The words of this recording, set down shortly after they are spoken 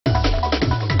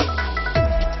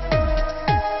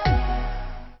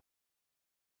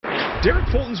Derek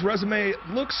Fulton's resume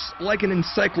looks like an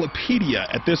encyclopedia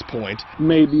at this point.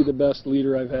 Maybe the best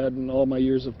leader I've had in all my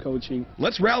years of coaching.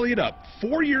 Let's rally it up.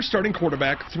 4-year starting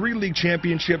quarterback, 3 league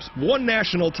championships, 1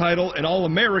 national title, an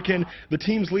All-American, the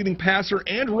team's leading passer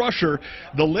and rusher.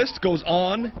 The list goes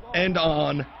on and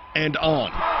on and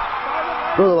on.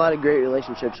 Built a lot of great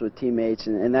relationships with teammates,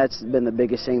 and that's been the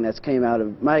biggest thing that's came out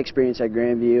of my experience at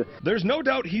Grandview. There's no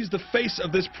doubt he's the face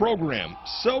of this program,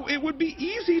 so it would be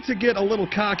easy to get a little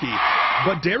cocky.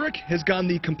 But Derek has gone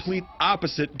the complete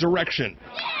opposite direction.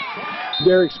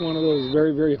 Derek's one of those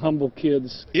very, very humble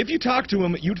kids. If you talk to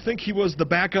him, you'd think he was the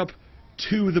backup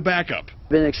to the backup.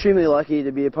 Been extremely lucky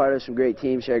to be a part of some great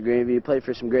teams here at Grandview, played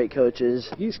for some great coaches.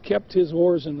 He's kept his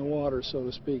oars in the water, so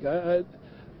to speak.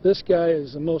 This guy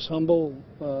is the most humble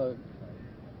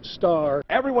star.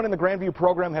 Everyone in the Grandview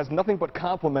program has nothing but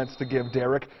compliments to give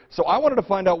Derek, so I wanted to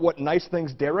find out what nice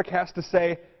things Derek has to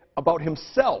say about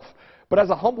himself. But as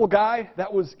a humble guy,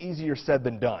 that was easier said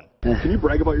than done. Can you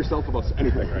brag about yourself about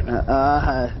anything right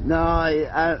now? No,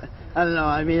 I don't know.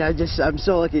 I mean, I'm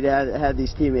so lucky to have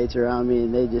these teammates around me,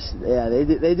 and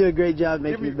they do a great job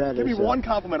making me better. Give me one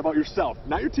compliment about yourself.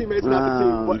 Not your teammates, not the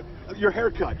team, but your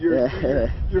haircut, your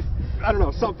I don't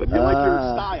know, something. You like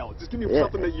your style. Just give me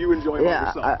something that you enjoy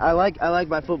about yourself. I like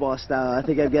my football style. I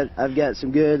think I've got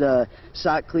some good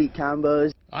sock cleat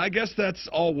combos. I guess that's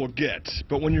all we'll get.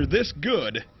 But when you're this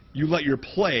good, you let your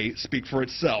play speak for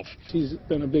itself. He's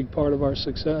been a big part of our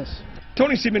success.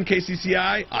 Tony Seaman,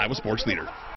 KCCI, Iowa Sports Leader.